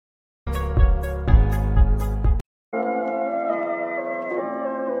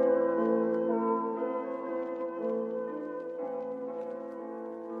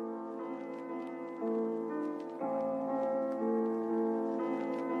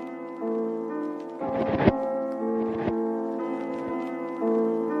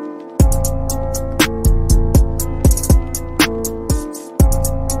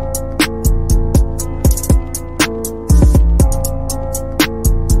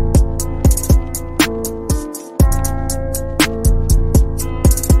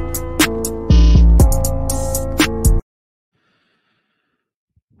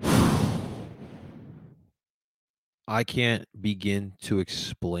I can't begin to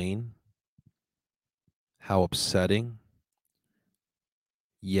explain how upsetting,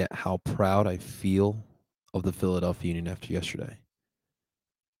 yet how proud I feel of the Philadelphia Union after yesterday.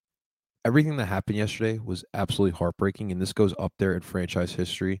 Everything that happened yesterday was absolutely heartbreaking, and this goes up there in franchise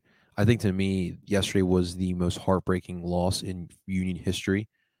history. I think to me, yesterday was the most heartbreaking loss in Union history.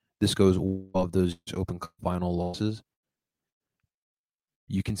 This goes above those Open Cup final losses.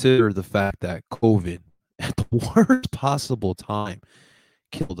 You consider the fact that COVID, at the worst possible time,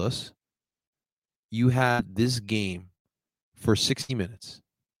 killed us. You had this game for 60 minutes.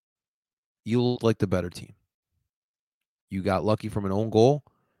 You looked like the better team. You got lucky from an own goal,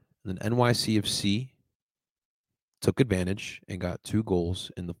 and then NYCFC took advantage and got 2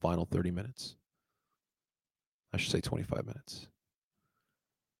 goals in the final 30 minutes. I should say 25 minutes.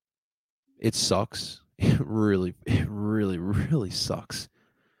 It sucks. It really sucks.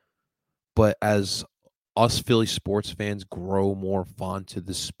 But as us Philly sports fans grow more fond to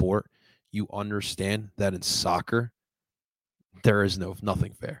the sport, you understand that in soccer, there is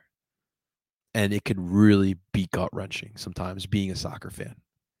nothing fair. And it could really be gut wrenching sometimes being a soccer fan.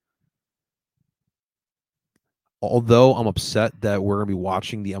 Although I'm upset that we're gonna be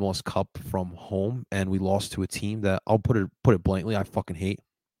watching the MLS Cup from home and we lost to a team that I'll put it bluntly, I fucking hate.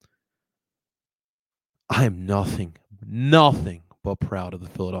 I am nothing but proud of the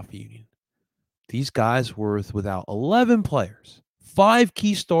Philadelphia Union. These guys were without 11 players, 5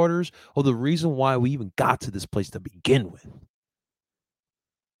 key starters, or the reason why we even got to this place to begin with.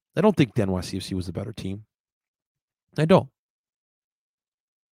 I don't think the NYCFC was the better team. I don't.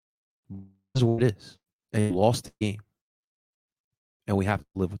 This is what it is. And you lost the game. And we have to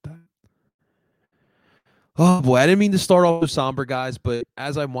live with that. Oh boy, I didn't mean to start off with somber, guys, but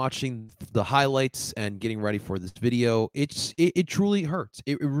as I'm watching the highlights and getting ready for this video, it truly hurts.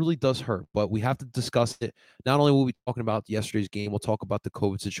 It really does hurt, but we have to discuss it. Not only will we be talking about yesterday's game, we'll talk about the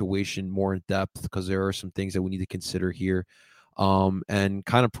COVID situation more in depth because there are some things that we need to consider here. And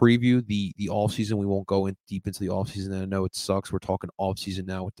kind of preview the off season. We won't go in deep into the off season. I know it sucks. We're talking off season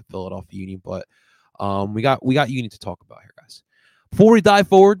now with the Philadelphia Union, but we got Union to talk about here, guys. Before we dive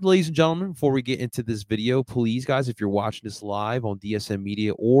forward, ladies and gentlemen, before we get into this video, please, guys, if you're watching this live on DSM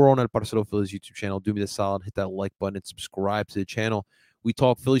Media or on El Parcero Phillies YouTube channel, do me the solid, hit that like button and subscribe to the channel. We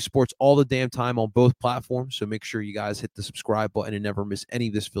talk Philly sports all the damn time on both platforms, so make sure you guys hit the subscribe button and never miss any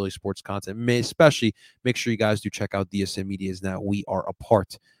of this Philly sports content. Especially make sure you guys do check out DSM Media, as now we are a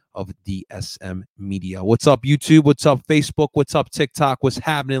part of DSM Media. What's up, YouTube? What's up, Facebook? What's up, TikTok? What's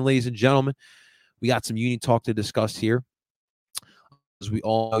happening, ladies and gentlemen? We got some Union talk to discuss here. As we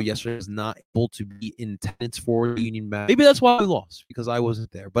all know, yesterday was not able to be in attendance for the Union match. Maybe that's why we lost, because I wasn't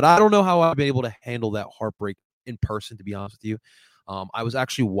there. But I don't know how I've been able to handle that heartbreak in person, to be honest with you. I was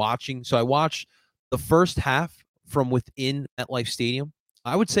actually watching. So I watched the first half from within MetLife Stadium.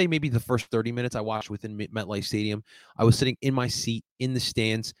 I would say maybe the first 30 minutes I watched within MetLife Stadium. I was sitting in my seat in the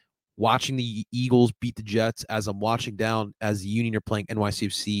stands watching the Eagles beat the Jets as I'm watching down as the Union are playing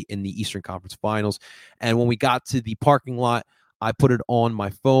NYCFC in the Eastern Conference Finals. And when we got to the parking lot, I put it on my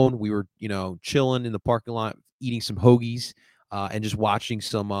phone. We were, chilling in the parking lot, eating some hoagies, and just watching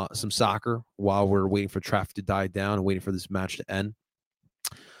some soccer while we're waiting for traffic to die down and waiting for this match to end.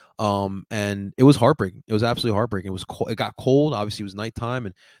 And it was heartbreaking. It was absolutely heartbreaking. It was cold. It got cold. Obviously, it was nighttime,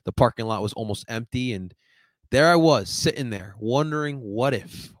 and the parking lot was almost empty. And there I was sitting there, wondering what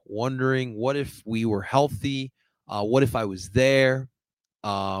if we were healthy. What if I was there?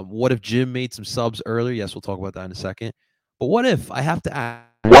 What if Jim made some subs earlier? Yes, we'll talk about that in a second. But what if I have to ask,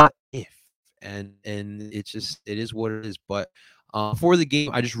 what if? And it is what it is. But for the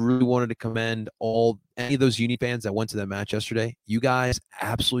game, I just really wanted to commend any of those Union fans that went to that match yesterday. You guys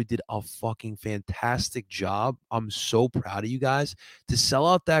absolutely did a fucking fantastic job. I'm so proud of you guys to sell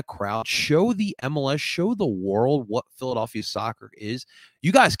out that crowd, show the MLS, show the world what Philadelphia soccer is.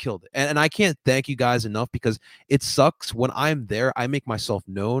 You guys killed it. And I can't thank you guys enough, because it sucks when I'm there. I make myself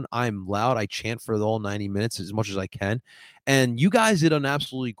known. I'm loud. I chant for the whole 90 minutes as much as I can. And you guys did an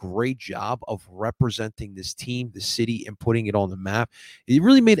absolutely great job of representing this team, the city, and putting it on the map. It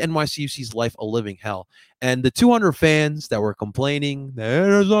really made NYCFC's life a living hell. And the 200 fans that were complaining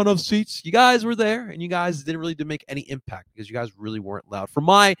there's not enough seats, you guys were there, and you guys didn't really make any impact because you guys really weren't loud. From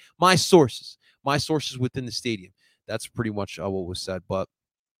my sources within the stadium, that's pretty much what was said. But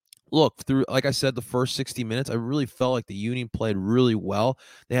look, through, like I said, the first 60 minutes, I really felt like the Union played really well.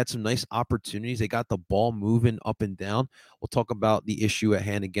 They had some nice opportunities. They got the ball moving up and down. We'll talk about the issue at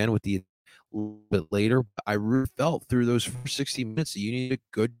hand again with the a little bit later. I really felt through those first 60 minutes, the Union did a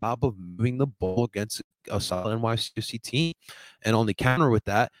good job of moving the ball against a solid NYCFC team. And on the counter with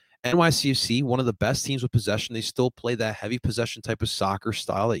that, NYCFC, one of the best teams with possession. They still play that heavy possession type of soccer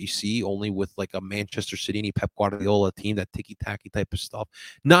style that you see only with like a Manchester City and Pep Guardiola team, that ticky-tacky type of stuff.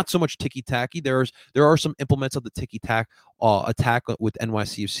 Not so much ticky-tacky. There are some implements of the ticky-tack attack with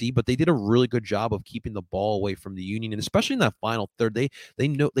NYCFC, but they did a really good job of keeping the ball away from the Union, and especially in that final third, they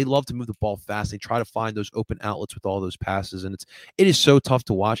know they love to move the ball fast. They try to find those open outlets with all those passes, and it is so tough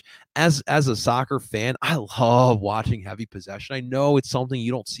to watch. As a soccer fan, I love watching heavy possession. I know it's something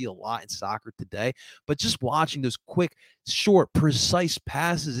you don't see a lot in soccer today, but just watching those quick, short, precise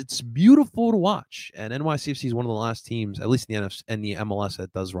passes, it's beautiful to watch. And NYCFC is one of the last teams, at least in the NFC and the MLS,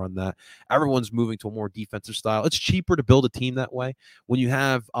 that does run that. Everyone's moving to a more defensive style. It's cheaper to build a team that way when you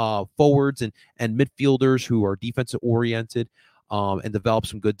have forwards and midfielders who are defensive oriented, and develop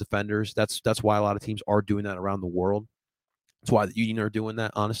some good defenders. That's why a lot of teams are doing that around the world. That's why the Union are doing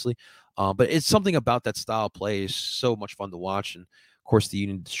that, honestly. But it's something about that style of play is so much fun to watch. And of course, the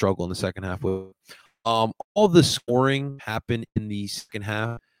Union struggle in the second half. All the scoring happened in the second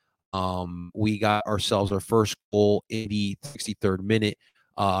half. We got ourselves our first goal in the 63rd minute.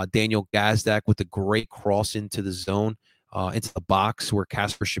 Daniel Gazdak with a great cross into the zone, into the box where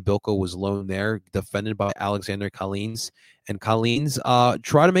Kasper Shabilko was alone there, defended by Alexander Kalins. And Kalins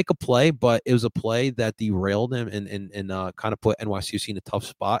tried to make a play, but it was a play that derailed him and kind of put NYCFC in a tough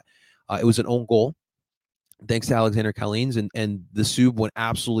spot. It was an own goal, thanks to Alexander Kalins, and the Sub went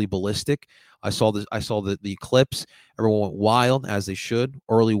absolutely ballistic. I saw the clips. Everyone went wild, as they should.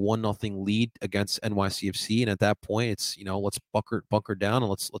 Early 1-0 lead against NYCFC, and at that point, it's let's bunker down and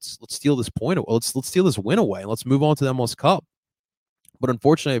let's steal this point. Let's steal this win away. And let's move on to the MLS Cup. But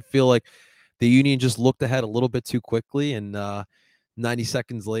unfortunately, I feel like the Union just looked ahead a little bit too quickly, and 90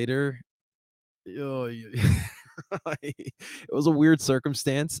 seconds later, it was a weird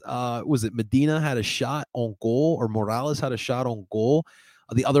circumstance. Was it Medina had a shot on goal, or Morales had a shot on goal?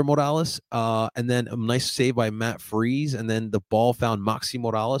 The other Morales, and then a nice save by Matt Freese, and then the ball found Maxi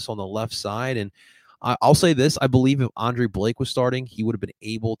Morales on the left side. And I'll say this: I believe if Andre Blake was starting, he would have been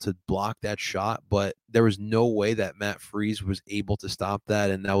able to block that shot, but there was no way that Matt Freese was able to stop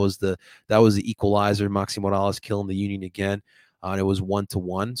that, and that was the equalizer. Maxi Morales killing the Union again, and it was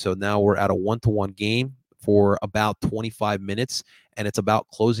 1-1. So now we're at a 1-1 game for about 25 minutes, and it's about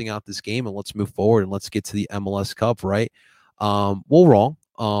closing out this game, and let's move forward and let's get to the MLS Cup, right? Well, wrong.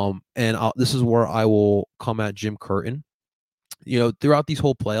 And this is where I will come at Jim Curtin. Throughout these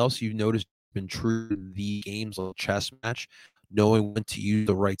whole playoffs, you've noticed been true to the games like chess match, knowing when to use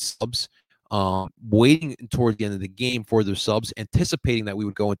the right subs, waiting towards the end of the game for those subs, anticipating that we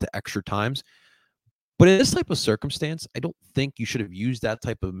would go into extra times. But in this type of circumstance, I don't think you should have used that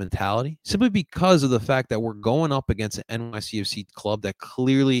type of mentality, simply because of the fact that we're going up against an NYCFC club that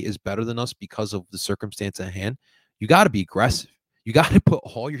clearly is better than us because of the circumstance at hand. You got to be aggressive. You got to put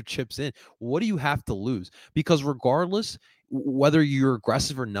all your chips in. What do you have to lose? Because regardless, whether you're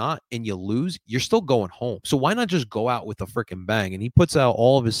aggressive or not and you lose, you're still going home. So why not just go out with a freaking bang? And he puts out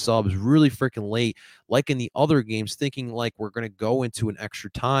all of his subs really freaking late, like in the other games, thinking like we're going to go into an extra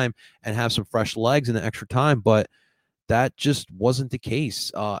time and have some fresh legs in the extra time. But that just wasn't the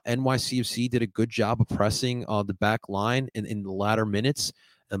case. NYCFC did a good job of pressing the back line in the latter minutes.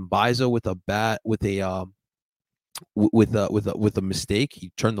 And Bizo with a mistake,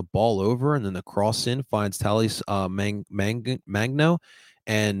 he turned the ball over, and then the cross in finds Thales Magno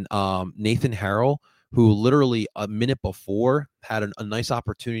and Nathan Harrell, who literally a minute before had a nice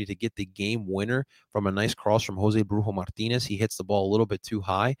opportunity to get the game winner from a nice cross from Jose Brujo Martinez. He hits the ball a little bit too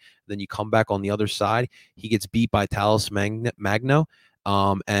high. Then you come back on the other side. He gets beat by Thales Magno.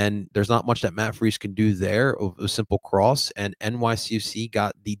 And there's not much that Matt Freese can do there. A simple cross, and NYCFC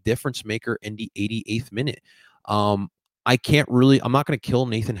got the difference maker in the 88th minute. I'm not going to kill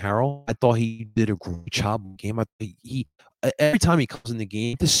Nathan Harrell. I thought he did a great job in the game. I think every time he comes in the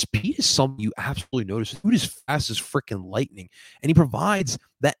game, the speed is something you absolutely notice. Dude is fast as freaking lightning, and he provides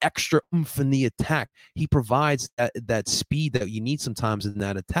that extra oomph in the attack. He provides that speed that you need sometimes in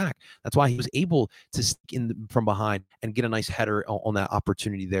that attack. That's why he was able to stick in from behind and get a nice header on that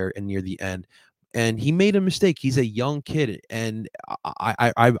opportunity there and near the end. And he made a mistake. He's a young kid, and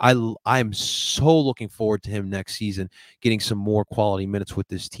I'm so looking forward to him next season getting some more quality minutes with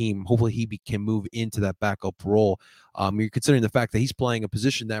this team. Hopefully, he can move into that backup role. You're considering the fact that he's playing a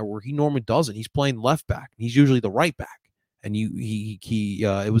position there where he normally doesn't. He's playing left back. He's usually the right back, and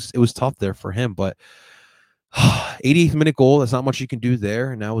it was tough there for him. But 88th minute goal. That's not much you can do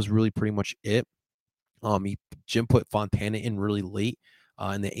there, and that was really pretty much it. Jim put Fontana in really late.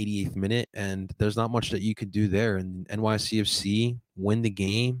 In the 88th minute, and there's not much that you could do there. And NYCFC win the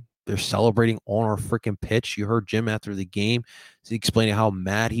game, They're celebrating on our freaking pitch. You heard Jim after the game explaining how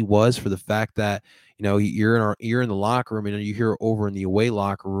mad he was for the fact that you're in the locker room and you hear over in the away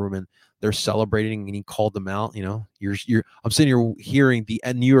locker room and they're celebrating and he called them out. I'm sitting here hearing the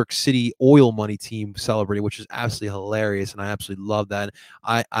New York City oil money team celebrating, which is absolutely hilarious, and I absolutely love that.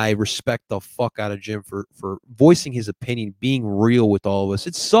 I respect the fuck out of Jim for voicing his opinion, being real with all of us.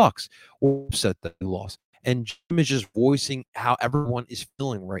 It sucks. We're upset that we lost. And Jim is just voicing how everyone is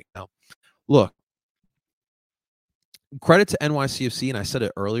feeling right now. Look, credit to NYCFC, and I said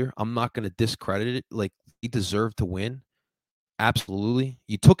it earlier. I'm not going to discredit it. Like, he deserved to win. Absolutely.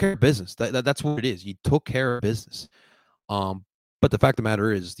 You took care of business. That's what it is. You took care of business. But the fact of the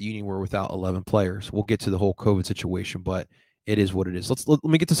matter is the Union were without 11 players. We'll get to the whole COVID situation, but it is what it is. Let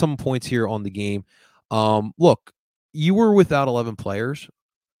me get to some points here on the game. Look, you were without 11 players,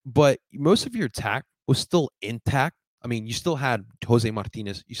 but most of your attack was still intact. I mean, you still had Jose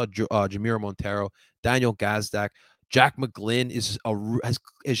Martinez, you saw Jamiro Montero, Daniel Gazdak, Jack McGlynn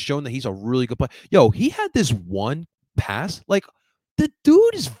has shown that he's a really good player. Yo, he had this one pass. Like, the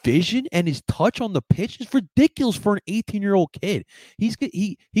dude's vision and his touch on the pitch is ridiculous for an 18-year-old kid.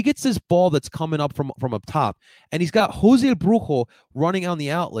 He gets this ball that's coming up from up top, and he's got Jose El Brujo running on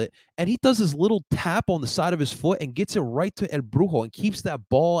the outlet, and he does this little tap on the side of his foot and gets it right to El Brujo and keeps that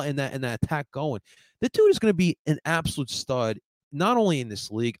ball and that attack going. The dude is going to be an absolute stud, not only in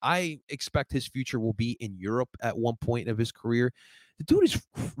this league. I expect his future will be in Europe at one point of his career. The dude is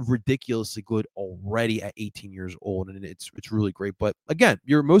ridiculously good already at 18 years old, and it's really great. But again,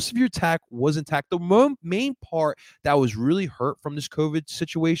 most of your attack was intact. The main part that was really hurt from this COVID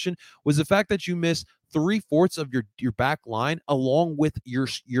situation was the fact that you missed 3/4 of your back line, along with your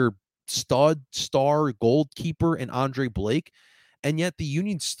star goalkeeper and Andre Blake, and yet the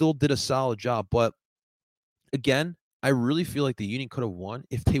Union still did a solid job. But again, I really feel like the Union could have won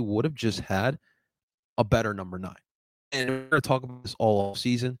if they would have just had a better number 9. And we're going to talk about this all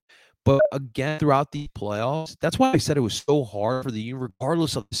season. But again, throughout the playoffs, that's why I said it was so hard for the Union,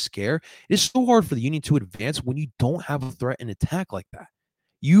 regardless of the scare. It's so hard for the Union to advance when you don't have a threat in attack like that.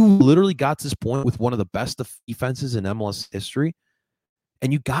 You literally got to this point with one of the best defenses in MLS history,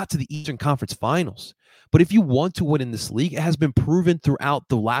 and you got to the Eastern Conference Finals. But if you want to win in this league, it has been proven throughout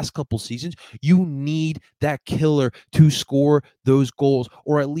the last couple seasons, you need that killer to score those goals,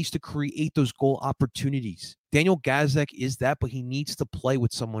 or at least to create those goal opportunities. Daniel Gazdak is that, but he needs to play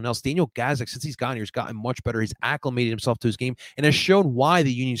with someone else. Daniel Gazdak, since he's gotten here, has gotten much better. He's acclimated himself to his game and has shown why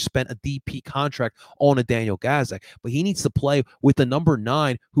the Union spent a DP contract on a Daniel Gazdak. But he needs to play with the number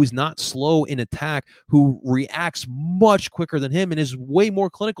 9, who's not slow in attack, who reacts much quicker than him and is way more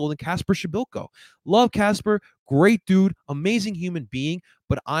clinical than Kacper Przybyłko. Love Kacper, great dude, amazing human being,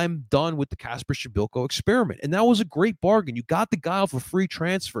 but I'm done with the Kacper Przybyłko experiment. And that was a great bargain. You got the guy off a free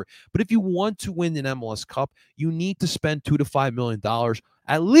transfer. But if you want to win an MLS Cup, you need to spend $2 to $5 million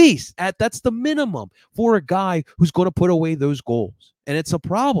at least. That's the minimum for a guy who's going to put away those goals. And it's a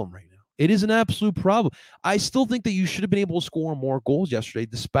problem right now. It is an absolute problem. I still think that you should have been able to score more goals yesterday,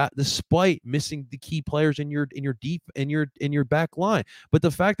 despite missing the key players in your back line. But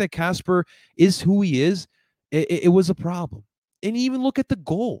the fact that Kacper is who he is, it was a problem. And even look at the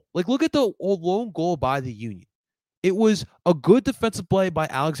goal. Like, look at the lone goal by the Union. It was a good defensive play by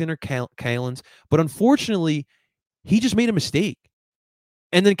Alexander Callens, but unfortunately, he just made a mistake.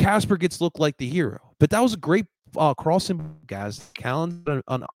 And then Kacper gets looked like the hero. But that was a great crossing, guys. Callens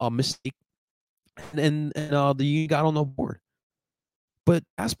on a mistake, and the Union got on the board. But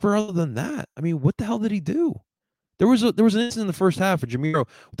Kacper, other than that, I mean, what the hell did he do? There was an incident in the first half of Jamiro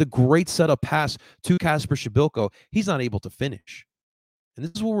with a great setup pass to Kacper Przybyłko. He's not able to finish. And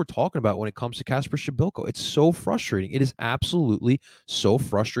this is what we're talking about when it comes to Kacper Przybyłko. It's so frustrating. It is absolutely so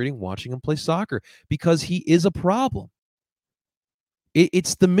frustrating watching him play soccer because he is a problem.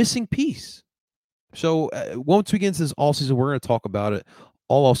 It's the missing piece. So once we get into this all season, we're going to talk about it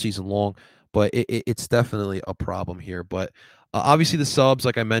all season long, but it's definitely a problem here. But obviously the subs,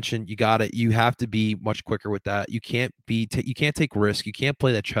 like I mentioned, you have to be much quicker with that. You can't take risk. You can't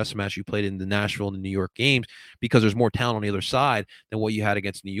play that chess match you played in the Nashville and the New York games because there's more talent on the other side than what you had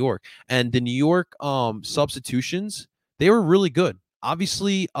against New York. And the New York substitutions, they were really good.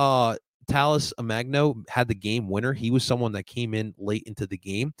 Obviously, Talles Magno had the game winner. He was someone that came in late into the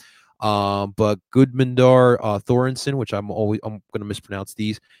game. But Gudmundur Thorensen, which I'm going to mispronounce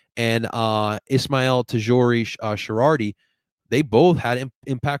these, and Ismail Tajori Sherardi, they both had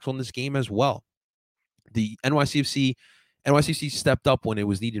impacts on this game as well. The NYCFC stepped up when it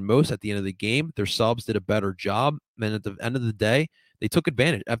was needed most at the end of the game. Their subs did a better job, and at the end of the day, they took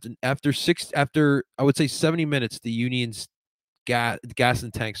advantage. After I would say 70 minutes, the Union's gas in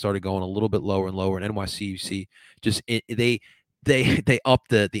the tank started going a little bit lower and lower, and NYCFC just they upped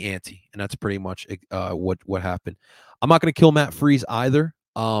the ante, and that's pretty much what happened. I'm not going to kill Matt Freese either.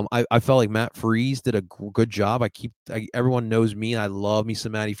 I felt like Matt Freese did a good job. Everyone knows me. I love me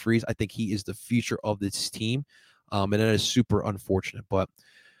some Matty Freese. I think he is the future of this team, and that is super unfortunate. But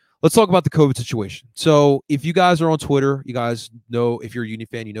let's talk about the COVID situation. So if you guys are on Twitter, you guys know, if you're a Uni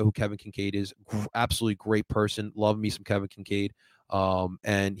fan, you know who Kevin Kincaid is. Absolutely great person. Love me some Kevin Kincaid.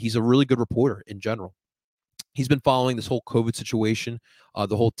 And he's a really good reporter in general. He's been following this whole COVID situation,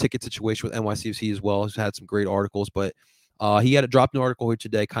 the whole ticket situation with NYCFC as well. He's had some great articles, but he had dropped an article here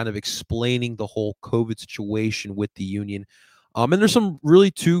today kind of explaining the whole COVID situation with the union. And there's some really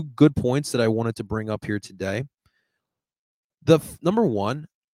two good points that I wanted to bring up here today. Number one,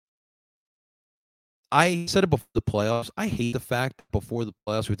 I said it before the playoffs. I hate the fact that before the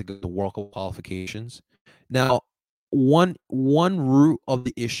playoffs we have to go to World Cup qualifications. Now, one root of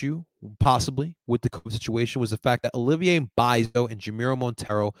the issue, possibly with the COVID situation, was the fact that Olivier Mbaizo and Jamiro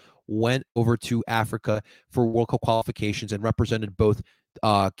Montero went over to Africa for World Cup qualifications and represented both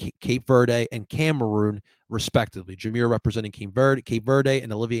Cape Verde and Cameroon, respectively. Jamiro representing Cape Verde,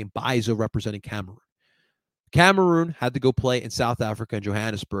 and Olivier Mbaizo representing Cameroon. Cameroon had to go play in South Africa and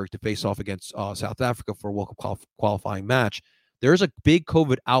Johannesburg to face off against South Africa for a World Cup qualifying match. There's a big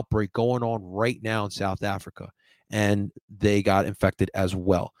COVID outbreak going on right now in South Africa, and they got infected as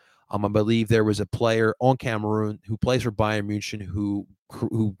well. I believe there was a player on Cameroon who plays for Bayern Munich who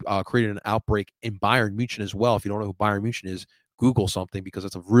created an outbreak in Bayern Munich as well. If you don't know who Bayern Munich is, Google something, because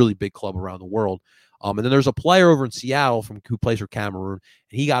it's a really big club around the world. And then there's a player over in Seattle who plays for Cameroon,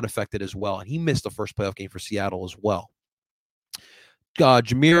 and he got affected as well, and he missed the first playoff game for Seattle as well.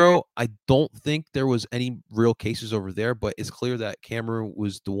 Jamiro, I don't think there was any real cases over there, but it's clear that Cameroon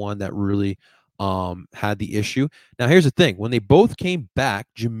was the one that really had the issue. Now, here's the thing. When they both came back,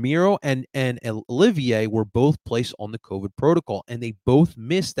 Jamiro and Olivier were both placed on the COVID protocol, and they both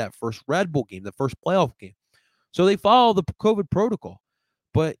missed that first Red Bull game, the first playoff game. So they followed the COVID protocol.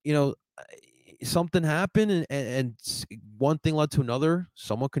 But, something happened, and one thing led to another.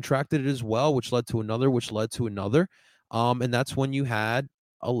 Someone contracted it as well, which led to another, and that's when you had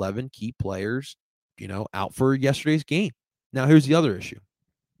 11 key players, out for yesterday's game. Now, here's the other issue.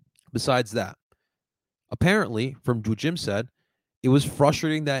 Besides that, apparently, from what Jim said, it was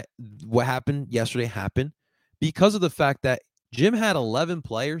frustrating that what happened yesterday happened because of the fact that Jim had 11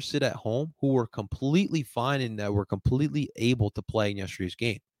 players sit at home who were completely fine and that were completely able to play in yesterday's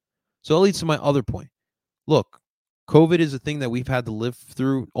game. So that leads to my other point. Look, COVID is a thing that we've had to live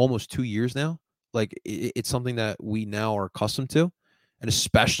through almost 2 years now. Like, it's something that we now are accustomed to, and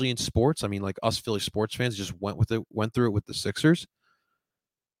especially in sports. I mean, like, us Philly sports fans just went through it with the Sixers.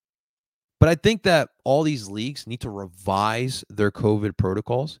 But I think that all these leagues need to revise their COVID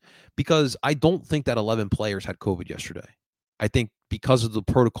protocols, because I don't think that 11 players had COVID yesterday. I think because of the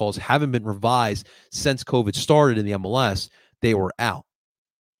protocols haven't been revised since COVID started in the MLS, they were out.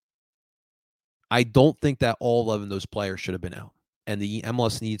 I don't think that all 11 of those players should have been out, and the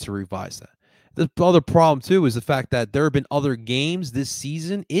MLS needs to revise that. The other problem, too, is the fact that there have been other games this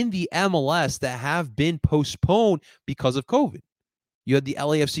season in the MLS that have been postponed because of COVID. You had the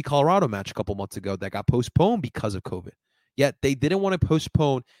LAFC Colorado match a couple months ago that got postponed because of COVID. Yet they didn't want to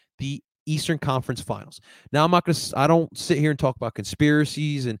postpone the Eastern Conference Finals. Now, I don't sit here and talk about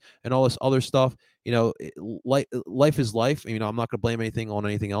conspiracies and all this other stuff. Life is life. I'm not going to blame anything on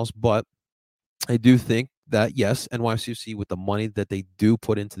anything else, but I do think that, yes, NYCFC, with the money that they do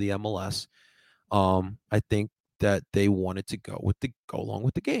put into the MLS, I think that they wanted to go along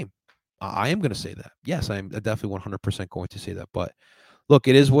with the game. I am going to say that. Yes, I am definitely 100% going to say that. But look,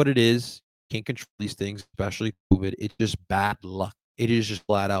 it is what it is. Can't control these things, especially COVID. It's just bad luck. It is just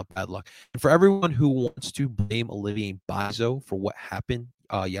flat out bad luck. And for everyone who wants to blame Olivier Mbaizo for what happened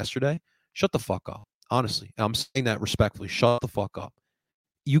yesterday, shut the fuck up. Honestly, I'm saying that respectfully. Shut the fuck up.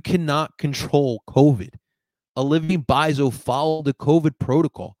 You cannot control COVID. Olivier Mbaizo followed the COVID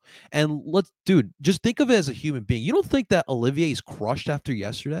protocol. And just think of it as a human being. You don't think that Olivier is crushed after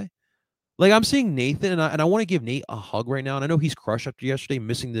yesterday? Like, I'm seeing Nathan, and I want to give Nate a hug right now. And I know he's crushed after yesterday,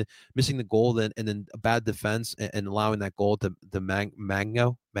 missing the goal, and then a bad defense, and allowing that goal to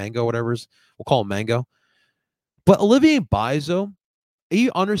Mango, whatever we'll call him Mango. But Olivier Mbaizo,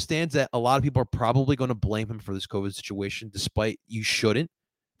 he understands that a lot of people are probably going to blame him for this COVID situation, despite you shouldn't.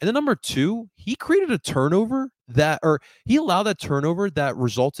 And then number two, he created a turnover he allowed that turnover that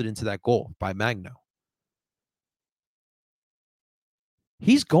resulted into that goal by Magno.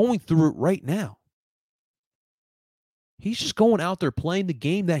 He's going through it right now. He's just going out there playing the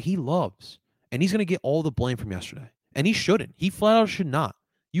game that he loves, and he's going to get all the blame from yesterday. And he shouldn't. He flat out should not.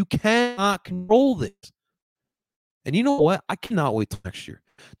 You cannot control this. And you know what? I cannot wait till next year.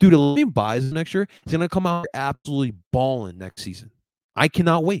 Dude, LaVine buys next year. He's going to come out absolutely balling next season. I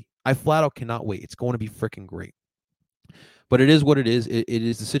cannot wait. I flat out cannot wait. It's going to be freaking great. But it is what it is. It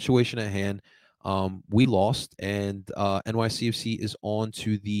is the situation at hand. We lost, and NYCFC is on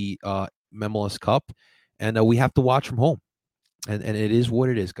to the MLS Cup, and we have to watch from home. And it is what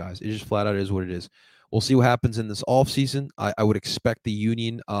it is, guys. It just flat out is what it is. We'll see what happens in this off season. I would expect the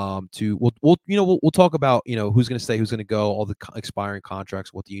Union to we'll talk about who's going to stay, who's going to go, all the expiring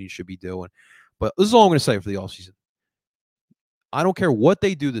contracts, what the Union should be doing. But this is all I'm going to say for the off season. I don't care what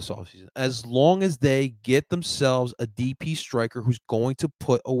they do this offseason, as long as they get themselves a DP striker who's going to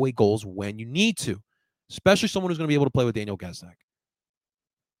put away goals when you need to, especially someone who's going to be able to play with Daniel Gazdag.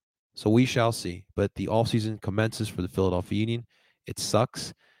 So we shall see. But the offseason commences for the Philadelphia Union. It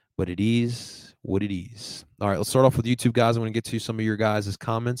sucks, but it is what it is. All right, let's start off with YouTube, guys. I'm going to get to some of your guys'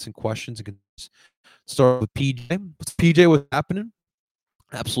 comments and questions. And start with PJ. PJ, what's happening?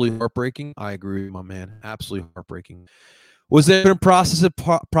 Absolutely heartbreaking. I agree with my man. Absolutely heartbreaking. Was there to process it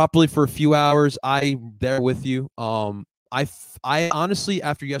properly for a few hours? I'm there with you. I honestly,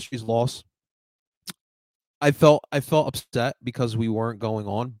 after yesterday's loss, I felt upset because we weren't going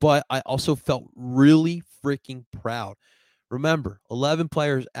on, but I also felt really freaking proud. Remember, 11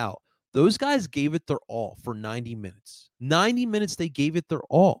 players out. Those guys gave it their all for 90 minutes. 90 minutes, they gave it their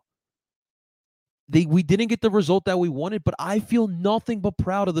all. We didn't get the result that we wanted, but I feel nothing but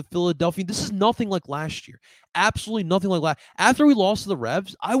proud of the Philadelphia. This is nothing like last year. Absolutely nothing like last. After we lost to the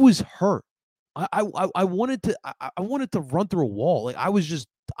Revs, I was hurt. I wanted to run through a wall. Like I was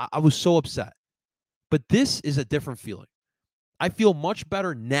so upset. But this is a different feeling. I feel much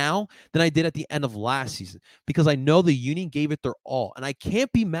better now than I did at the end of last season because I know the Union gave it their all, and I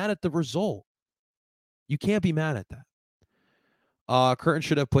can't be mad at the result. You can't be mad at that. Curtin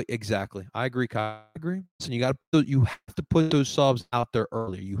should have put exactly. I agree, Kyle. I agree. So you have to put those subs out there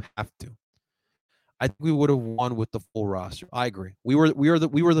earlier. You have to. I think we would have won with the full roster. I agree. We were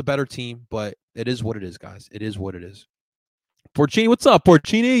the better team, but it is what it is, guys. It is what it is. Porcini, what's up,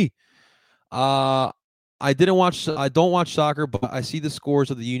 Porcini? I don't watch soccer, but I see the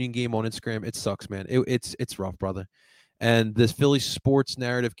scores of the Union game on Instagram. It sucks, man. It's rough, brother. And this Philly sports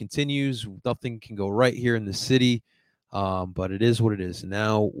narrative continues. Nothing can go right here in the city. But it is what it is. And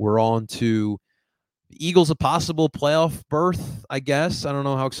now we're on to the Eagles, a possible playoff berth, I guess. I don't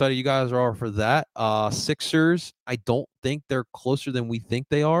know how excited you guys are for that. Sixers, I don't think they're closer than we think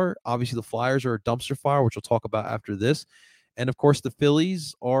they are. Obviously, the Flyers are a dumpster fire, which we'll talk about after this. And, of course, the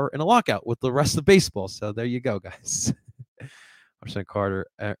Phillies are in a lockout with the rest of baseball. So there you go, guys. Arson Carter,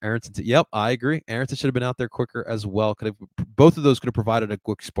 Aronson. Yep, I agree. Aronson should have been out there quicker as well. Both of those could have provided a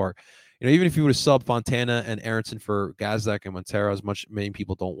quick spark. Even if you would have subbed Fontana and Aronson for Gazdak and Montero, many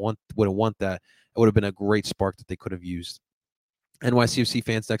people wouldn't want that. It would have been a great spark that they could have used. NYCFC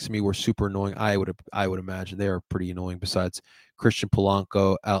fans next to me were super annoying. I would imagine they are pretty annoying. Besides Christian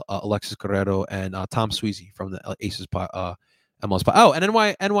Polanco, Alexis Guerrero, and Tom Sweezy from the Aces MLS. Oh,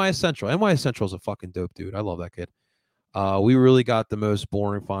 and NY Central. NY Central is a fucking dope dude. I love that kid. We really got the most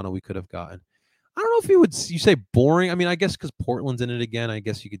boring final we could have gotten. I don't know if you say boring. I mean, I guess because Portland's in it again. I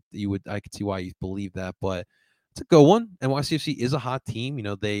guess I could see why you believe that, but it's a good one. NYCFC is a hot team.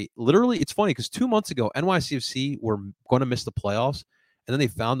 They literally, it's funny because 2 months ago, NYCFC were going to miss the playoffs, and then they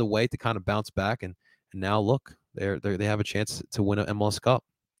found a way to kind of bounce back, and now look, they have a chance to win an MLS Cup.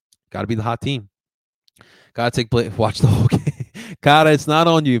 Got to be the hot team. Got to watch the whole game. God, it's not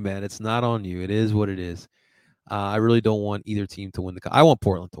on you, man. It's not on you. It is what it is. I really don't want either team to win the cup. I want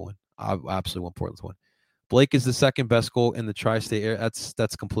Portland to win. I absolutely want Portland to win. Blake is the second best goal in the tri-state area.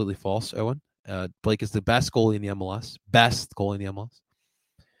 That's completely false, Owen. Blake is the best goalie in the MLS. Best goalie in the MLS.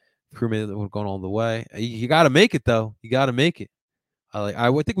 Crewman that would have gone all the way. You got to make it though. You got to make it.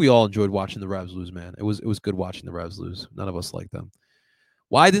 I think we all enjoyed watching the Revs lose, man. It was good watching the Revs lose. None of us like them.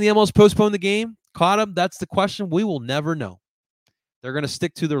 Why didn't the MLS postpone the game? Caught him. That's the question. We will never know. They're going to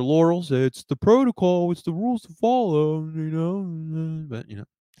stick to their laurels. It's the protocol. It's the rules to follow, But,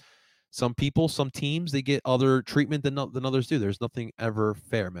 some people, some teams, they get other treatment than others do. There's nothing ever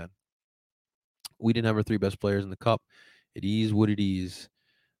fair, man. We didn't have our three best players in the cup. It is what it is.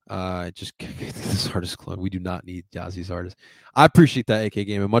 Just this hardest club. We do not need Yazzy's hardest. I appreciate that AK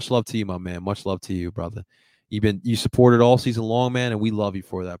game, and much love to you, my man. Much love to you, brother. You supported all season long, man, and we love you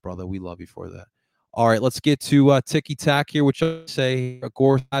for that, brother. We love you for that. All right, let's get to Ticky Tack here, which I say, of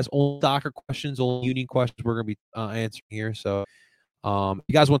course, has only soccer questions, only Union questions we're going to be answering here. So you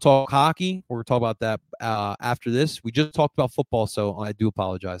guys want to talk hockey? We're going to talk about that after this. We just talked about football, so I do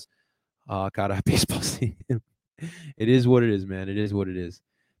apologize. God, I have baseball season. It is what it is, man. It is what it is.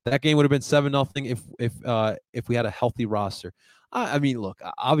 That game would have been 7-0 if we had a healthy roster. I mean, look,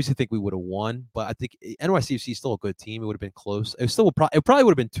 I obviously think we would have won, but I think NYCFC is still a good team. It would have been close. It probably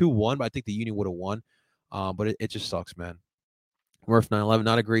would have been 2-1, but I think the Union would have won. But it just sucks, man. Murph 911,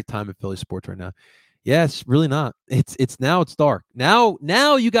 not a great time in Philly sports right now. Yes, really not. It's now it's dark. Now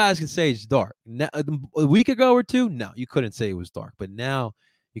you guys can say it's dark. Now, a week ago or two, no, you couldn't say it was dark. But now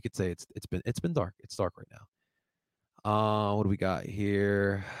you could say it's been dark. It's dark right now. What do we got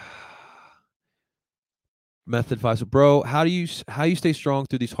here? Method 5. So, bro, how you stay strong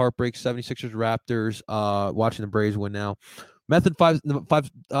through these heartbreaks? 76ers, Raptors, watching the Braves win now. Method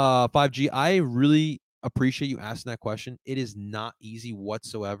 5G. I really appreciate you asking that question. It is not easy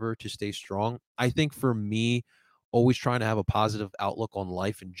whatsoever to stay strong. I think for me, always trying to have a positive outlook on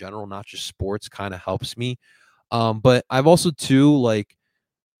life in general, not just sports, kind of helps me. But I've also too, like,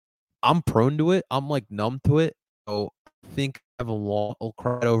 I'm prone to it. I'm like numb to it. So I think I've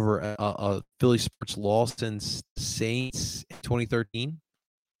cried over a Philly sports loss since Saints in 2013.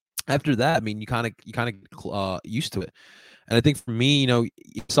 After that, I mean, you kind of used to it. And I think for me,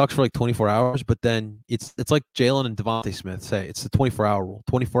 it sucks for like 24 hours, but then it's like Jalen and Devontae Smith say, it's the 24-hour rule.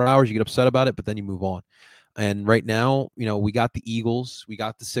 24 hours, you get upset about it, but then you move on. And right now, we got the Eagles, we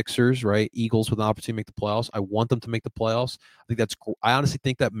got the Sixers, right? Eagles with an opportunity to make the playoffs. I want them to make the playoffs. I think that's cool. I honestly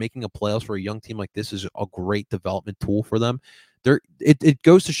think that making a playoffs for a young team like this is a great development tool for them. It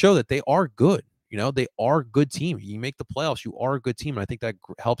goes to show that they are good. They are a good team. You make the playoffs, you are a good team. And I think that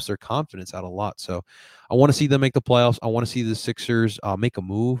helps their confidence out a lot. So I want to see them make the playoffs. I want to see the Sixers make a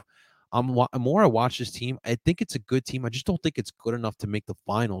move. More I watch this team, I think it's a good team. I just don't think it's good enough to make the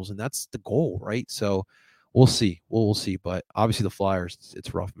finals. And that's the goal, right? So we'll see. We'll see. But obviously the Flyers,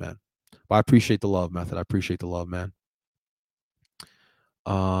 it's rough, man. But I appreciate the love, Method. I appreciate the love, man.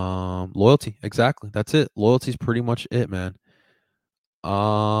 Loyalty. Exactly. That's it. Loyalty is pretty much it, man.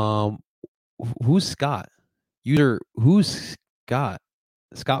 Who's Scott? Who's Scott?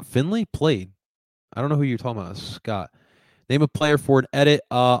 Scott Finley played. I don't know who you're talking about. Scott. Name a player for an edit.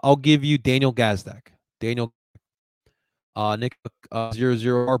 I'll give you Daniel Gazdak. Daniel. Nick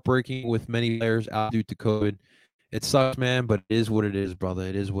 0-0 heartbreaking with many players out due to COVID. It sucks, man, but it is what it is, brother.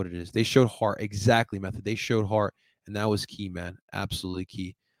 It is what it is. They showed heart. Exactly, Method. They showed heart, and that was key, man. Absolutely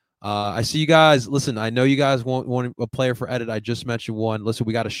key. I see you guys. Listen, I know you guys want a player for edit. I just mentioned one. Listen,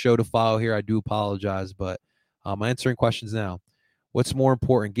 we got a show to follow here. I do apologize, but I'm answering questions now. What's more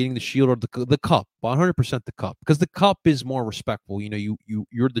important, getting the shield or the cup? 100% the cup, because the cup is more respectful.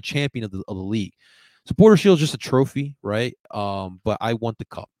 You're the champion of the league. Supporter Shield is just a trophy, right? But I want the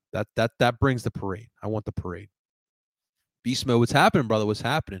cup. That brings the parade. I want the parade. Beast Mode, what's happening, brother? What's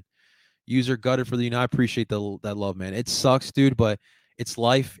happening? User gutted for the United. I appreciate that love, man. It sucks, dude, but it's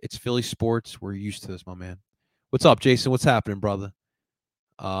life. It's Philly sports. We're used to this, my man. What's up, Jason? What's happening, brother?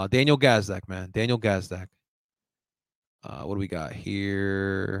 Daniel Gazdak, man. Daniel Gazdak. What do we got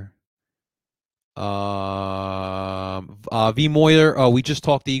here? V Moyer. We just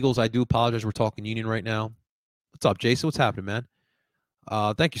talked the Eagles. I do apologize. We're talking Union right now. What's up, Jason? What's happening, man?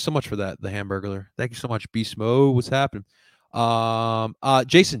 Thank you so much for that, the Hamburglar. Thank you so much, Beast Mode. What's happening?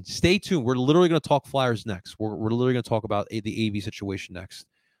 Jason, stay tuned. We're literally going to talk Flyers next. We're literally going to talk about the AV situation next.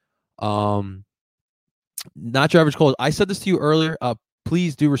 Not your average call. I said this to you earlier.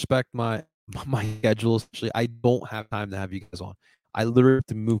 Please do respect my schedule. Especially, I don't have time to have you guys on. I literally have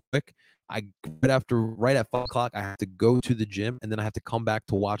to move quick. Right at 5:00, I have to go to the gym, and then I have to come back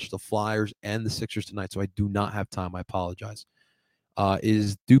to watch the Flyers and the Sixers tonight. So I do not have time. I apologize.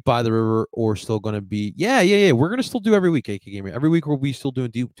 Is Duke by the River or still going to be? Yeah. We're going to still do every week, AK Gamer. Every week we'll be still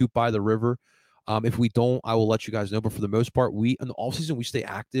doing Duke by the River. If we don't, I will let you guys know. But for the most part, in the off season, we stay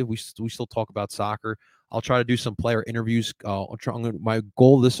active. We still talk about soccer. I'll try to do some player interviews. My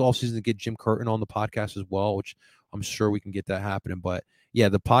goal this off season to get Jim Curtin on the podcast as well, which I'm sure we can get that happening. But yeah,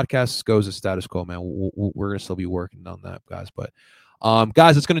 the podcast goes as status quo, man. We're going to still be working on that, guys. But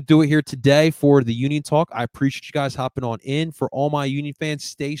guys, it's going to do it here today for the Union Talk. I appreciate you guys hopping on in. For all my Union fans,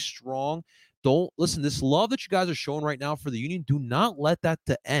 stay strong. Don't listen. This love that you guys are showing right now for the Union, do not let that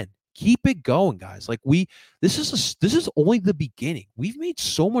to end. Keep it going, guys. Like this is only the beginning. We've made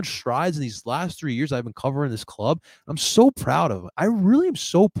so much strides in these last 3 years I've been covering this club. I'm so proud of it. I really am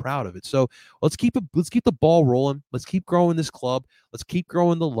so proud of it. So let's keep the ball rolling. Let's keep growing this club. Let's keep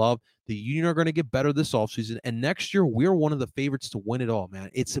growing the love. The Union are going to get better this offseason. And next year, we're one of the favorites to win it all, man.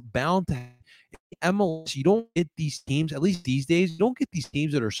 It's bound to MLS. You don't get these teams, at least these days, you don't get these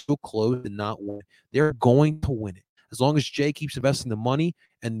teams that are so close and not win. They're going to win it. As long as Jay keeps investing the money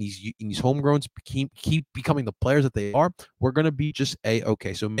and these homegrowns keep becoming the players that they are, we're going to be just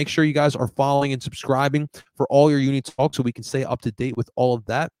A-okay. So make sure you guys are following and subscribing for all your uni talk so we can stay up to date with all of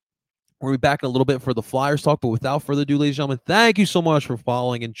that. We'll be back in a little bit for the Flyers talk, but without further ado, ladies and gentlemen, thank you so much for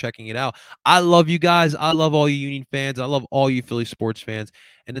following and checking it out. I love you guys. I love all you Union fans. I love all you Philly sports fans.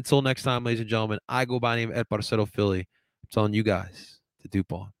 And until next time, ladies and gentlemen, I go by the name of Ed Barcetto Philly. I'm telling you guys to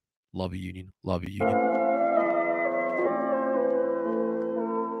DuPont. Love you, Union. Love you, Union.